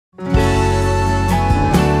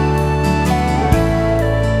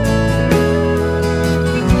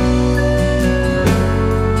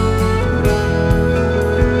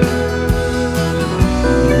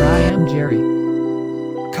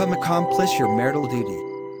accomplish your marital duty.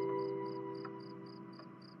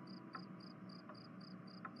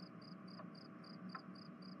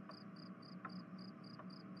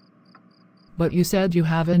 But you said you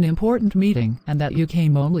have an important meeting and that you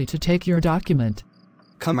came only to take your document.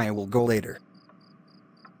 Come, I will go later.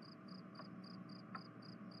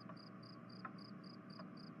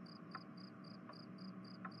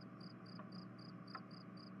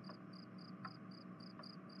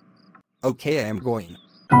 Okay, I am going.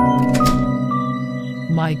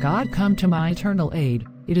 My God, come to my eternal aid.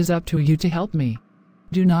 It is up to you to help me.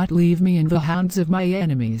 Do not leave me in the hands of my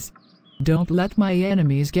enemies. Don't let my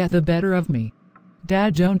enemies get the better of me.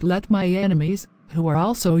 Dad, don't let my enemies, who are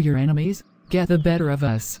also your enemies, get the better of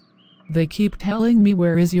us. They keep telling me,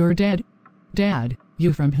 where is your dad? Dad,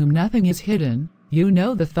 you from whom nothing is hidden, you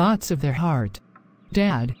know the thoughts of their heart.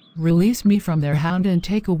 Dad, release me from their hand and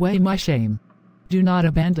take away my shame. Do not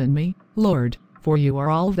abandon me, Lord, for you are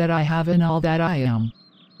all that I have and all that I am.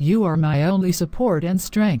 You are my only support and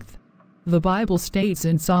strength. The Bible states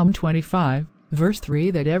in Psalm 25, verse 3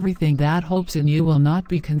 that everything that hopes in you will not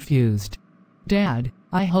be confused. Dad,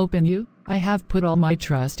 I hope in you, I have put all my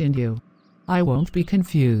trust in you. I won't be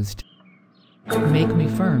confused. Make me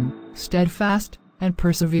firm, steadfast, and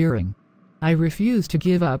persevering. I refuse to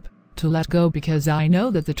give up, to let go, because I know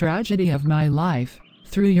that the tragedy of my life,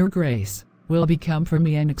 through your grace, will become for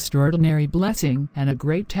me an extraordinary blessing and a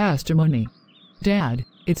great testimony. Dad,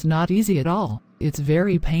 it's not easy at all, it's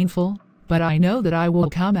very painful, but I know that I will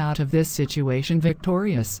come out of this situation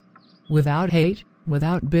victorious. Without hate,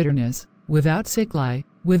 without bitterness, without sickness,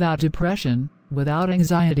 without depression, without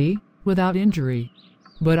anxiety, without injury.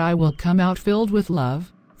 But I will come out filled with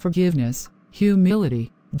love, forgiveness,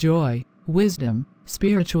 humility, joy, wisdom,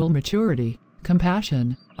 spiritual maturity,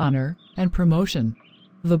 compassion, honor, and promotion.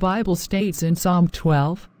 The Bible states in Psalm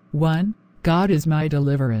 12:1, God is my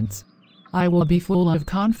deliverance. I will be full of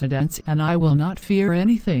confidence and I will not fear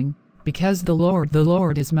anything, because the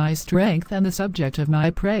Lord is my strength and the subject of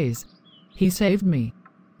my praise. He saved me.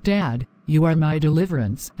 Dad, you are my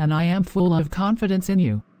deliverance and I am full of confidence in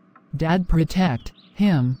you. Dad, protect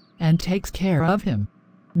him and takes care of him.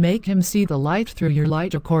 Make him see the light through your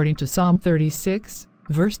light, according to Psalm 36,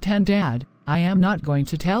 verse 10. Dad, I am not going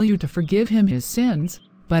to tell you to forgive him his sins,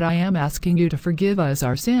 but I am asking you to forgive us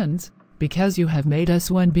our sins, because you have made us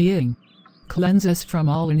one being. Cleanse us from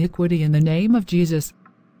all iniquity in the name of Jesus.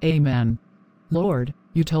 Amen. Lord,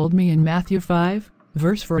 you told me in Matthew 5,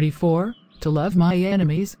 verse 44, to love my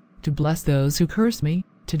enemies, to bless those who curse me,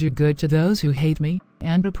 to do good to those who hate me,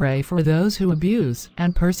 and to pray for those who abuse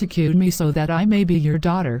and persecute me, so that I may be your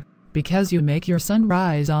daughter, because you make your sun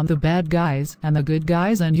rise on the bad guys and the good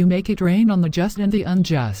guys, and you make it rain on the just and the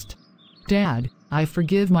unjust. Dad, I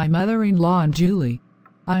forgive my mother-in-law and Julie.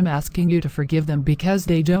 I'm asking you to forgive them because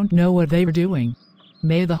they don't know what they're doing.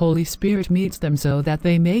 May the Holy Spirit meet them so that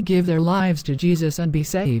they may give their lives to Jesus and be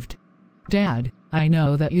saved. Dad, I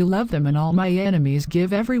know that you love them, and all my enemies,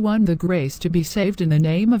 give everyone the grace to be saved in the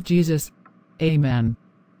name of Jesus. Amen.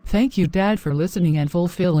 Thank you, Dad, for listening and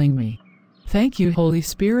fulfilling me. Thank you, Holy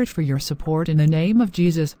Spirit, for your support. In the name of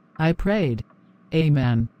Jesus, I prayed.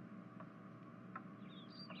 Amen.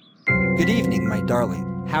 Good evening, my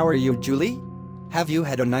darling. How are you, Julie? Have you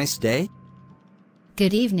had a nice day?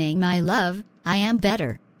 Good evening, my love. I am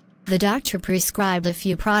better. The doctor prescribed a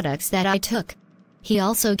few products that I took. He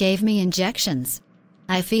also gave me injections.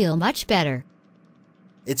 I feel much better.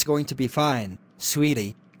 It's going to be fine,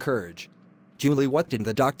 sweetie. Courage. Julie, what did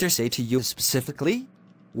the doctor say to you specifically?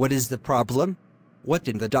 What is the problem? What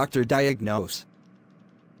did the doctor diagnose?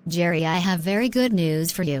 Jerry, I have very good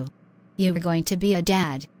news for you. You are going to be a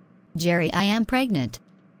dad. Jerry, I am pregnant.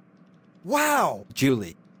 Wow!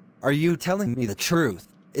 Julie, are you telling me the truth?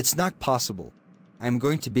 It's not possible. I'm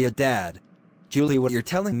going to be a dad. Julie, what you're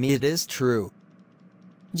telling me, it is true.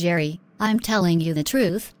 Jerry, I'm telling you the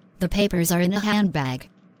truth. The papers are in a handbag.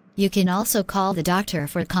 You can also call the doctor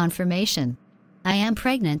for confirmation. I am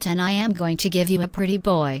pregnant and I am going to give you a pretty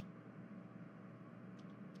boy.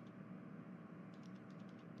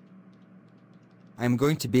 I'm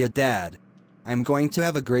going to be a dad. I'm going to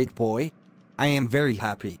have a great boy. I am very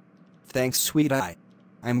happy. Thanks, sweetie.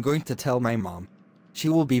 I'm going to tell my mom. She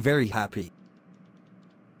will be very happy.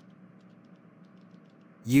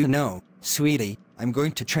 You know, sweetie, I'm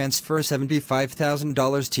going to transfer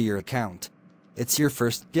 $75,000 to your account. It's your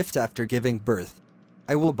first gift after giving birth.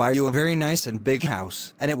 I will buy you a very nice and big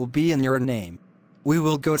house, and it will be in your name. We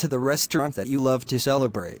will go to the restaurant that you love to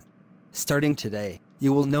celebrate. Starting today,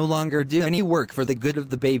 you will no longer do any work for the good of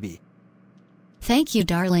the baby. Thank you,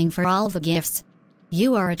 darling, for all the gifts.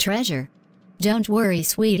 You are a treasure. Don't worry,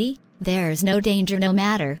 sweetie. There's no danger no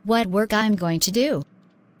matter what work I'm going to do.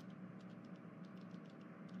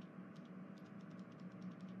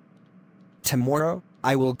 Tomorrow,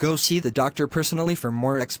 I will go see the doctor personally for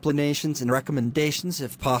more explanations and recommendations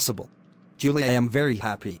if possible. Julie, I am very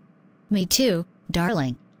happy. Me too,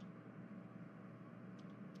 darling.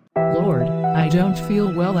 Lord, I don't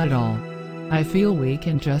feel well at all. I feel weak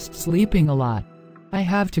and just sleeping a lot. I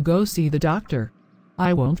have to go see the doctor.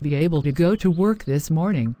 I won't be able to go to work this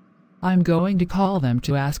morning. I'm going to call them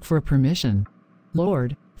to ask for permission.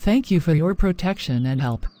 Lord, thank you for your protection and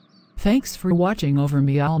help. Thanks for watching over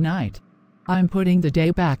me all night. I'm putting the day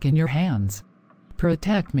back in your hands.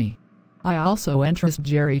 Protect me. I also entrust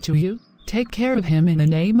Jerry to you. Take care of him in the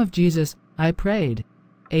name of Jesus, I prayed.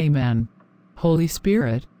 Amen. Holy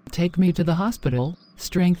Spirit, take me to the hospital,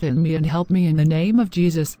 strengthen me and help me in the name of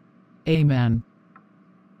Jesus. Amen.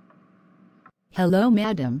 Hello,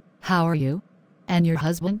 madam. How are you? And your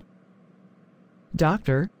husband?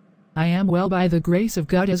 Doctor, I am well by the grace of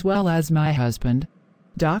God as well as my husband.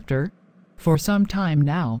 Doctor, for some time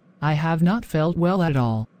now, I have not felt well at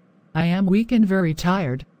all. I am weak and very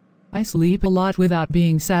tired. I sleep a lot without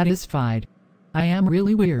being satisfied. I am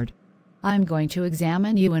really weird. I'm going to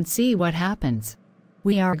examine you and see what happens.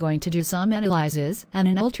 We are going to do some analysis and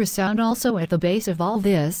an ultrasound also at the base of all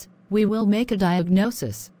this. We will make a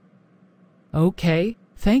diagnosis. Okay,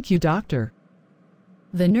 thank you, doctor.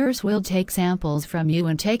 The nurse will take samples from you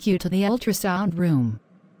and take you to the ultrasound room.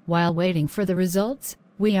 While waiting for the results,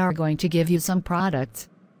 we are going to give you some products.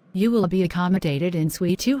 You will be accommodated in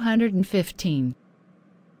suite 215.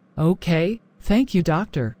 Okay, thank you,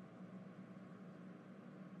 doctor.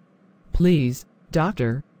 Please,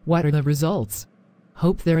 doctor, what are the results?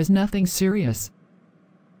 Hope there is nothing serious.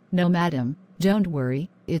 No, madam, don't worry,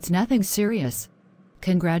 it's nothing serious.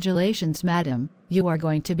 Congratulations, madam, you are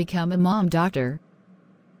going to become a mom, doctor.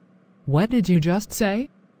 What did you just say?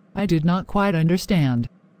 I did not quite understand.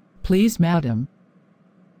 Please, madam.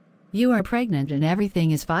 You are pregnant and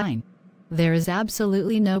everything is fine. There is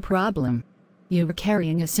absolutely no problem. You were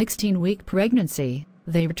carrying a 16-week pregnancy.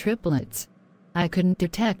 They were triplets. I couldn't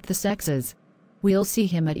detect the sexes. We'll see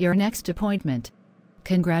him at your next appointment.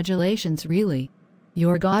 Congratulations, really.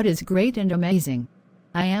 Your God is great and amazing.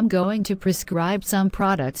 I am going to prescribe some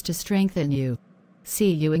products to strengthen you.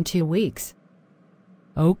 See you in 2 weeks.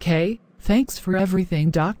 Okay, thanks for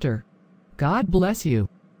everything, doctor. God bless you.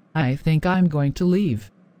 I think I'm going to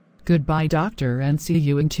leave. Goodbye, doctor, and see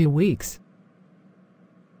you in 2 weeks.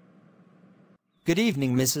 Good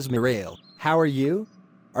evening, Mrs. Mirail. How are you?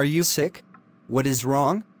 Are you sick? What is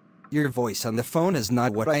wrong? Your voice on the phone is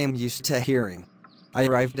not what I am used to hearing. I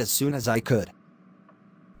arrived as soon as I could.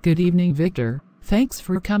 Good evening, Victor. Thanks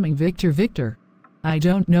for coming, Victor. I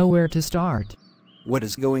don't know where to start. What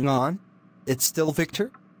is going on? It's still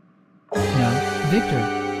Victor? No,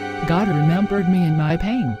 Victor. God remembered me in my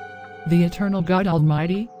pain. The eternal God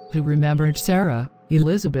Almighty, who remembered Sarah,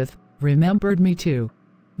 Elizabeth, remembered me too.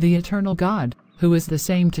 The eternal God, who is the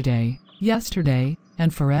same today, yesterday,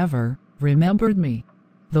 and forever, remembered me.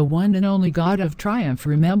 The one and only God of triumph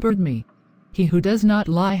remembered me. He who does not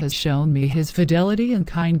lie has shown me his fidelity and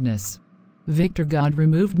kindness. Victor, God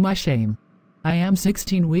removed my shame. I am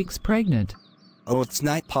 16 weeks pregnant. Oh, it's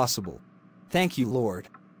not possible. Thank you, Lord.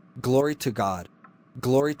 Glory to God.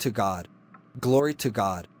 Glory to God. Glory to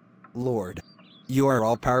God. Lord, you are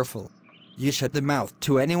all-powerful. You shut the mouth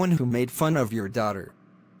to anyone who made fun of your daughter.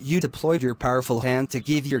 You deployed your powerful hand to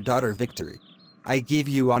give your daughter victory. I give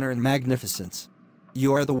you honor and magnificence.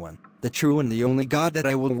 You are the one, the true and the only God that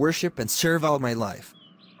I will worship and serve all my life.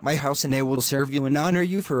 My house and I will serve you and honor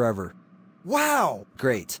you forever. Wow!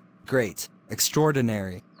 Great, great,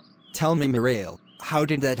 extraordinary. Tell me, Mirail, how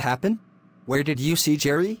did that happen? Where did you see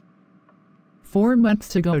Jerry? 4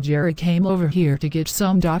 months ago, Jerry came over here to get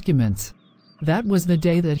some documents. That was the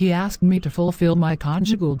day that he asked me to fulfill my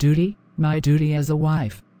conjugal duty, my duty as a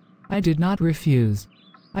wife. I did not refuse.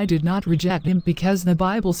 I did not reject him because the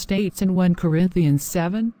Bible states in 1 Corinthians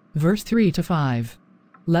 7, verse 3-5.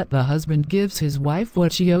 Let the husband give his wife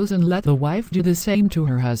what she owes and let the wife do the same to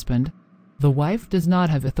her husband. The wife does not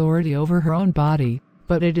have authority over her own body,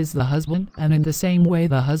 but it is the husband, and in the same way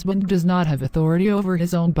the husband does not have authority over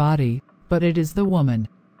his own body, but it is the woman.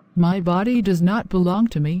 My body does not belong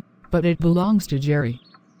to me, but it belongs to Jerry.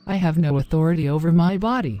 I have no authority over my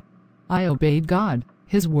body. I obeyed God,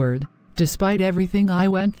 His word, despite everything I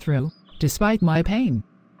went through, despite my pain.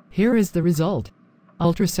 Here is the result.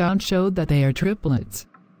 Ultrasound showed that they are triplets.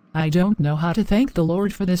 I don't know how to thank the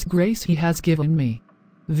Lord for this grace He has given me.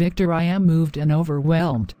 Victor, I am moved and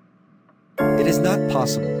overwhelmed. It is not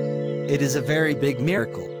possible. It is a very big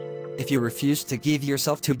miracle. If you refused to give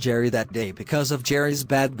yourself to Jerry that day because of Jerry's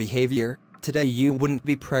bad behavior, today you wouldn't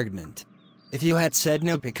be pregnant. If you had said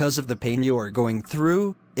no because of the pain you are going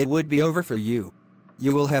through, it would be over for you.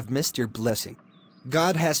 You will have missed your blessing.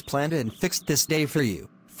 God has planned and fixed this day for you,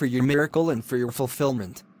 for your miracle and for your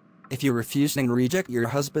fulfillment. If you refused and reject your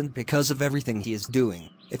husband because of everything he is doing,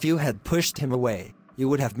 if you had pushed him away, you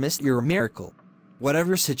would have missed your miracle.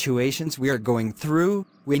 Whatever situations we are going through,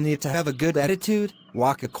 we need to have a good attitude,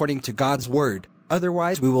 walk according to God's word,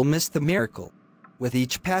 otherwise we will miss the miracle. With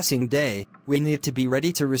each passing day, we need to be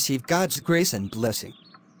ready to receive God's grace and blessing.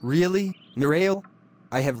 Really, Muriel?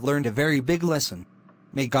 I have learned a very big lesson.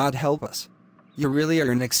 May God help us. You really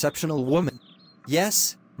are an exceptional woman.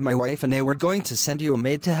 Yes, my wife and I were going to send you a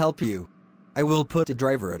maid to help you. I will put a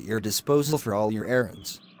driver at your disposal for all your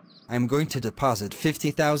errands. I'm going to deposit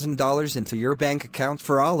 $50,000 into your bank account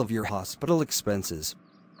for all of your hospital expenses.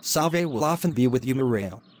 Salve will often be with you,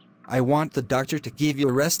 Muriel. I want the doctor to give you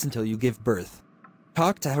a rest until you give birth.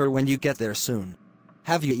 Talk to her when you get there soon.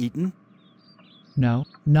 Have you eaten? No,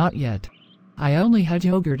 not yet. I only had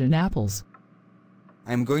yogurt and apples.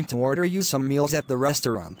 I'm going to order you some meals at the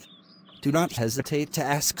restaurant. Do not hesitate to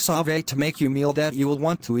ask Salve to make you a meal that you will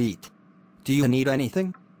want to eat. Do you need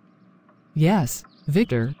anything? Yes,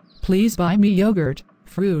 Victor, please buy me yogurt,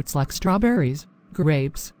 fruits like strawberries,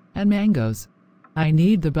 grapes, and mangoes. I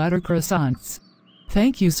need the butter croissants.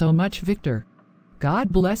 Thank you so much, Victor. God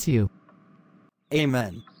bless you.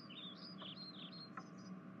 Amen.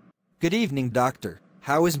 Good evening, doctor.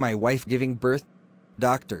 How is my wife giving birth?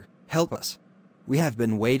 Doctor, help us. We have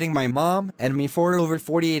been waiting, my mom and me, for over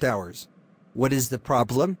 48 hours. What is the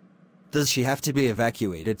problem? Does she have to be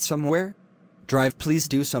evacuated somewhere? Drive, please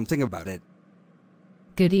do something about it.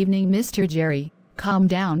 Good evening, Mr. Jerry. Calm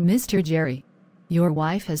down, Mr. Jerry. Your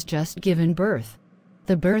wife has just given birth.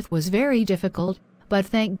 The birth was very difficult, but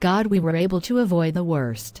thank God we were able to avoid the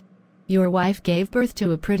worst. Your wife gave birth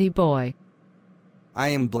to a pretty boy. I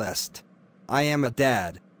am blessed. I am a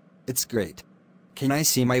dad. It's great. Can I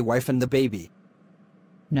see my wife and the baby?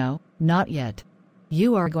 No, not yet.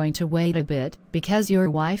 You are going to wait a bit because your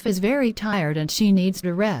wife is very tired and she needs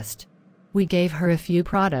to rest. We gave her a few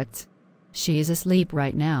products. She is asleep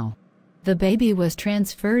right now. The baby was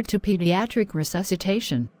transferred to pediatric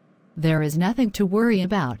resuscitation. There is nothing to worry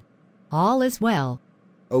about. All is well.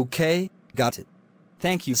 Okay, got it.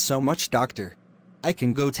 Thank you so much, doctor. I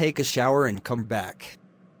can go take a shower and come back.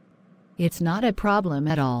 It's not a problem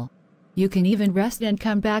at all. You can even rest and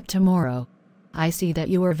come back tomorrow. I see that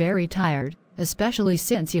you are very tired, especially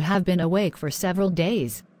since you have been awake for several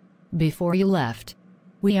days. Before you left,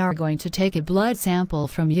 we are going to take a blood sample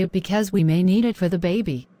from you because we may need it for the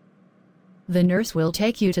baby. The nurse will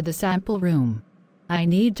take you to the sample room. I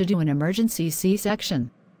need to do an emergency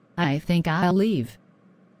C-section. I think I'll leave.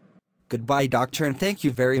 Goodbye, doctor, and thank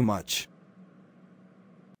you very much.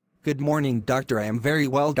 Good morning, doctor. I am very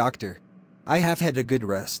well, doctor. I have had a good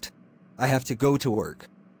rest. I have to go to work.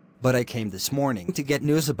 But I came this morning to get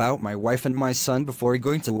news about my wife and my son before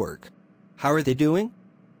going to work. How are they doing?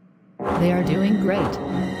 They are doing great.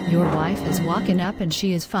 Your wife has woken up and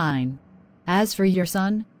she is fine. As for your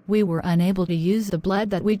son, we were unable to use the blood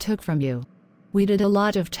that we took from you. We did a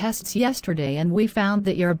lot of tests yesterday and we found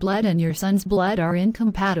that your blood and your son's blood are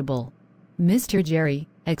incompatible. Mr. Jerry,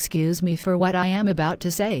 excuse me for what I am about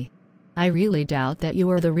to say. I really doubt that you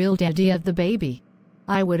are the real daddy of the baby.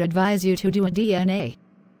 I would advise you to do a DNA.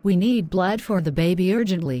 We need blood for the baby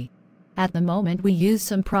urgently. At the moment we use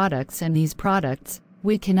some products, and these products,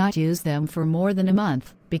 we cannot use them for more than a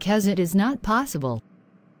month, because it is not possible.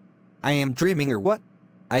 I am dreaming or what?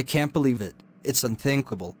 I can't believe it. It's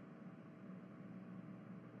unthinkable.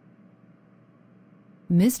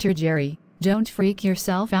 Mr. Jerry, don't freak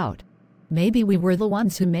yourself out. Maybe we were the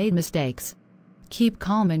ones who made mistakes. Keep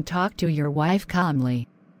calm and talk to your wife calmly.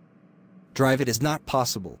 Drive, it is not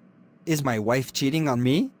possible. Is my wife cheating on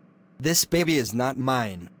me? This baby is not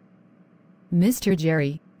mine. Mr.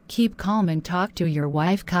 Jerry, keep calm and talk to your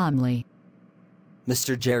wife calmly.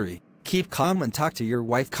 Mr. Jerry, keep calm and talk to your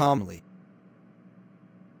wife calmly.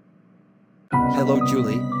 Hello,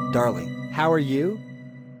 Julie, darling. How are you?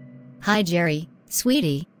 Hi, Jerry,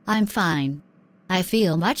 sweetie, I'm fine. I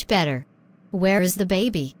feel much better. Where is the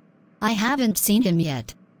baby? I haven't seen him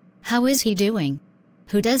yet. How is he doing?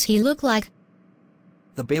 Who does he look like?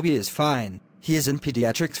 The baby is fine. He is in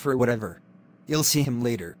pediatrics for whatever. You'll see him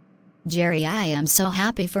later. Jerry, I am so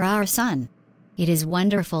happy for our son. It is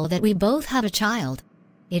wonderful that we both have a child.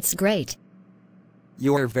 It's great.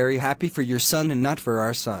 You are very happy for your son and not for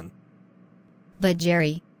our son. But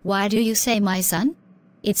Jerry, why do you say my son?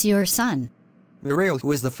 It's your son. Muriel,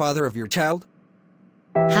 who is the father of your child?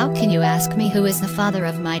 How can you ask me who is the father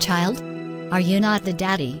of my child? Are you not the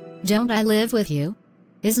daddy? Don't I live with you?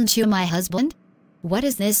 Isn't you my husband? What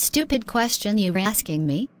is this stupid question you're asking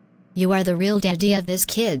me? You are the real daddy of this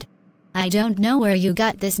kid. I don't know where you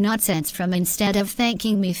got this nonsense from instead of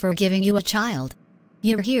thanking me for giving you a child.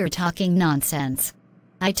 You're here talking nonsense.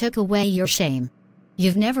 I took away your shame.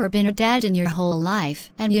 You've never been a dad in your whole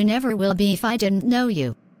life, and you never will be if I didn't know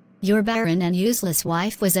you. Your barren and useless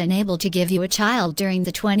wife was unable to give you a child during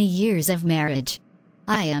the 20 years of marriage.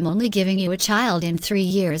 I am only giving you a child in 3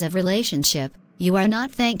 years of relationship. You are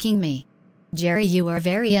not thanking me. Jerry, you are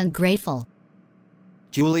very ungrateful.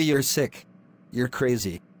 Julie, you're sick. You're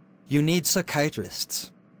crazy. You need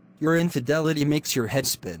psychiatrists. Your infidelity makes your head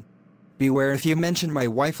spin. Beware if you mention my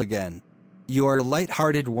wife again. You are a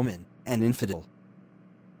light-hearted woman, an infidel.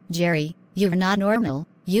 Jerry, you're not normal.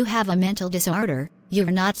 You have a mental disorder.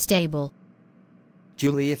 You're not stable.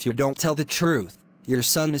 Julie, if you don't tell the truth, your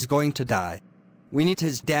son is going to die. We need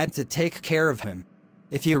his dad to take care of him.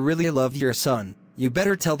 If you really love your son, you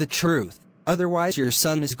better tell the truth, otherwise your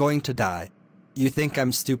son is going to die. You think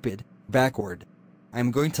I'm stupid, backward.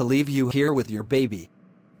 I'm going to leave you here with your baby.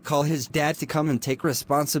 Call his dad to come and take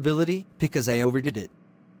responsibility, because I overdid it.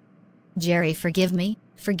 Jerry, forgive me,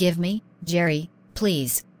 Jerry,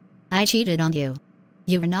 please. I cheated on you.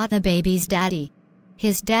 You're not the baby's daddy.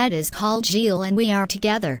 His dad is called Gilles and we are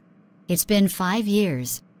together. It's been 5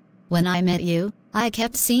 years. When I met you, I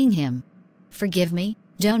kept seeing him. Forgive me,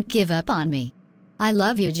 don't give up on me. I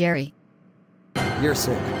love you, Jerry. You're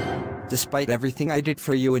sick. Despite everything I did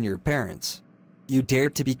for you and your parents, you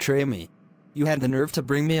dared to betray me. You had the nerve to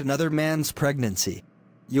bring me another man's pregnancy.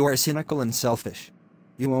 You are cynical and selfish.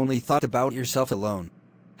 You only thought about yourself alone.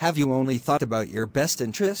 Have you only thought about your best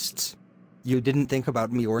interests? You didn't think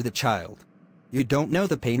about me or the child. You don't know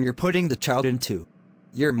the pain you're putting the child into.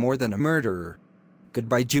 You're more than a murderer.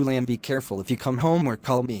 Goodbye, Julian. Be careful if you come home or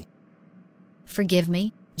call me. Forgive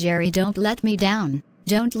me, Jerry. Don't let me down.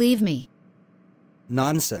 Don't leave me.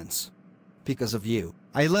 Nonsense. Because of you,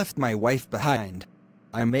 I left my wife behind.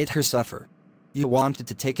 I made her suffer. You wanted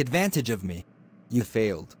to take advantage of me. You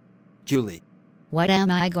failed. Julie. What am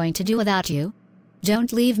I going to do without you?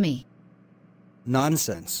 Don't leave me.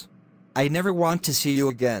 Nonsense. I never want to see you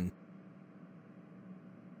again.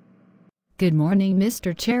 Good morning,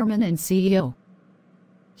 Mr. Chairman and CEO.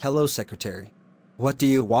 Hello, Secretary. What do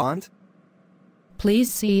you want?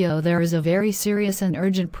 Please, CEO, there is a very serious and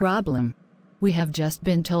urgent problem. We have just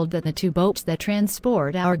been told that the 2 boats that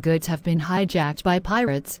transport our goods have been hijacked by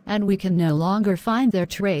pirates, and we can no longer find their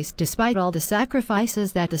trace despite all the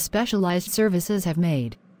sacrifices that the specialized services have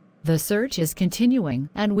made. The search is continuing,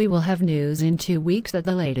 and we will have news in 2 weeks at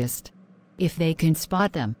the latest. If they can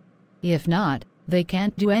spot them. If not, they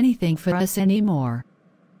can't do anything for us anymore.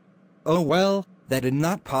 Oh well, that is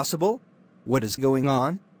not possible. What is going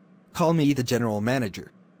on? Call me the General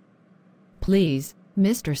Manager. Please,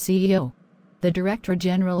 Mr. CEO. The Director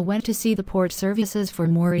General went to see the port services for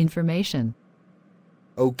more information.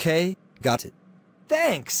 Okay, got it.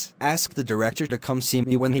 Thanks! Ask the Director to come see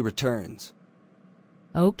me when he returns.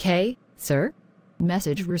 Okay, sir.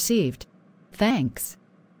 Message received. Thanks.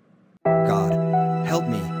 God, help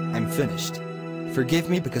me, I'm finished. Forgive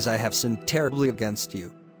me because I have sinned terribly against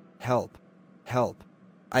you. Help. Help.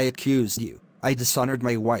 I accused you. I dishonored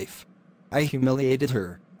my wife. I humiliated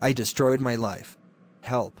her. I destroyed my life.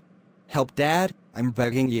 Help. Help, Dad, I'm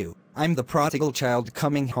begging you. I'm the prodigal child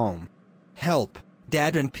coming home. Help,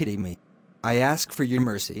 Dad, and pity me. I ask for your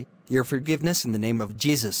mercy, your forgiveness in the name of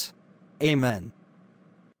Jesus. Amen.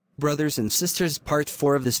 Brothers and sisters, part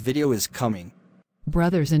 4 of this video is coming.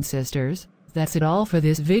 Brothers and sisters, that's it all for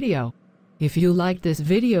this video. If you liked this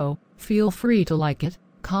video, feel free to like it,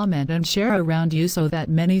 comment and share around you so that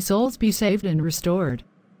many souls be saved and restored.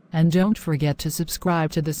 And don't forget to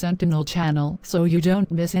subscribe to the Sentinel channel so you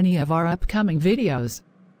don't miss any of our upcoming videos.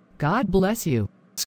 God bless you.